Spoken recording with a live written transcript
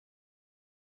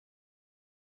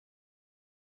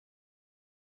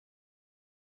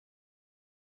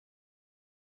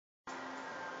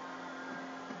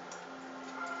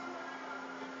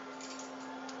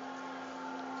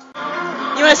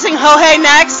to sing Ho Hey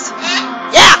next?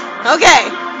 Yeah, okay.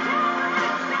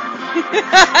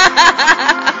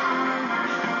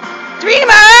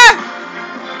 Dreamer!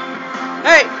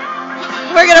 Alright,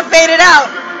 we're going to fade it out.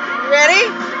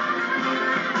 Ready?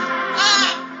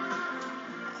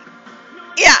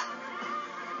 Yeah.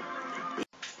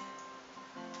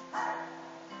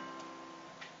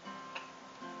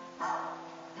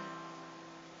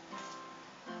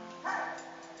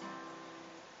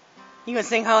 You gonna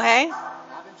sing Ho Hey?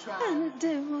 I've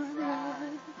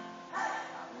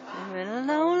been a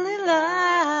lonely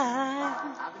life.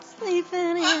 I've been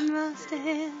sleeping in my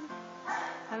stand.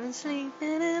 I've been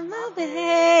sleeping in my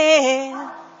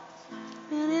bed.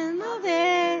 In my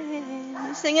bed.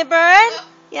 You sing it, bird?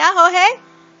 Yeah, Ho Hey?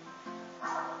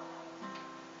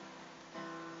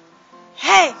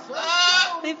 Hey!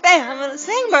 I'm gonna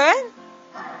sing, bird.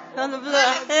 On the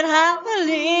blood and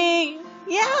happily.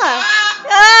 Yeah.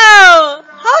 Oh!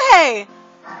 Ho Hey!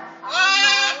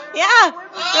 Yeah.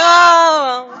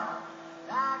 Oh!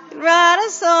 Write a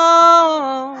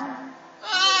song.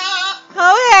 Ho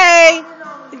Hey!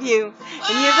 With you.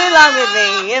 And you belong with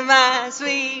me in my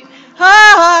sweet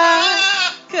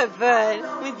heart. Good bird.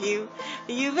 With you.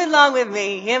 You belong with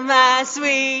me in my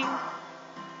sweet.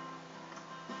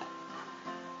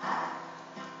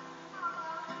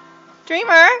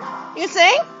 Dreamer, you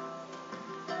sing?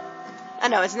 I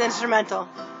know, it's an instrumental.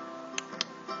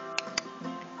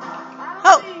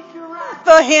 Oh,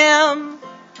 for him,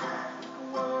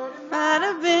 might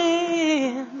have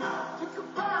been.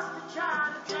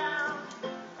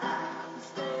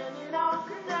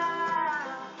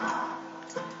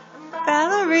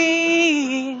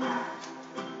 Valerie,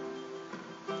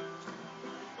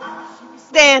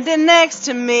 standing next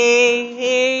to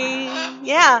me.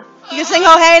 Yeah, you can sing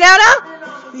Ho Hey now?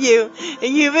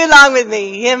 You belong with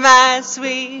me in my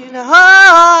sweet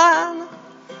heart.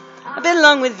 I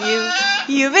belong with you.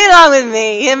 You belong with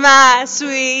me in my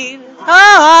sweet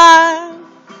heart.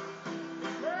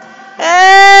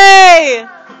 Hey,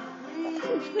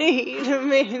 need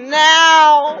me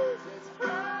now.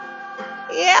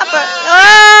 Yeah, but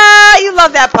oh, you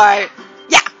love that part.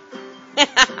 Yeah.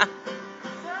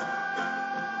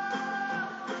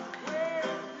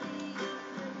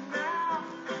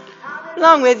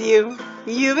 Belong with you.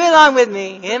 You belong with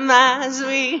me in my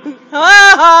sweet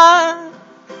heart.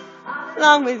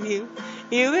 Belong with you.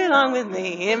 You belong with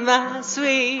me in my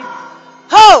sweet.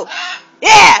 Ho!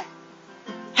 Yeah!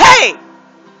 Hey!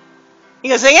 You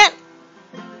gonna sing it?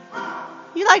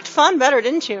 You liked fun better,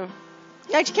 didn't you?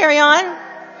 You like to carry on?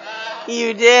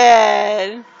 You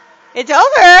did. It's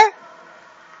over.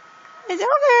 It's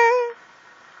over.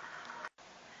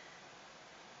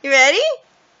 You ready?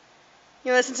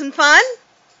 You want to listen to some fun?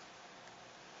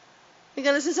 You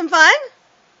gonna listen to some fun?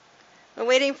 We're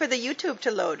waiting for the YouTube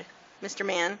to load, Mr.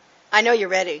 Man. I know you're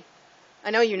ready.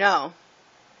 I know you know.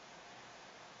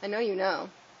 I know you know.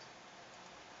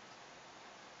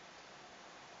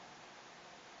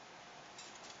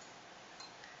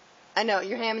 I know,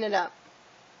 you're hamming it up.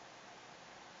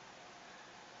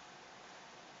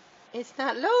 It's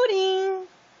not loading.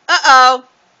 Uh-oh.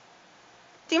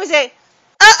 Demon say,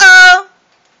 uh-oh.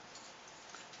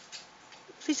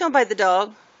 Please don't bite the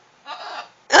dog.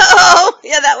 Uh-oh.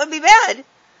 Yeah, that would be bad.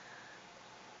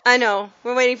 I know.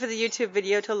 We're waiting for the YouTube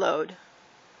video to load.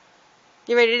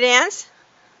 You ready to dance?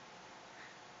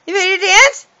 You ready to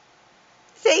dance?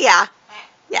 Say yeah.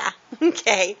 Yeah.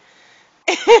 Okay.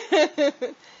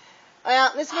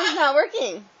 Well, this one's not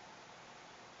working.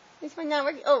 This one's not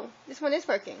working. Oh, this one is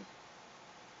working.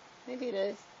 Maybe it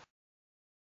is.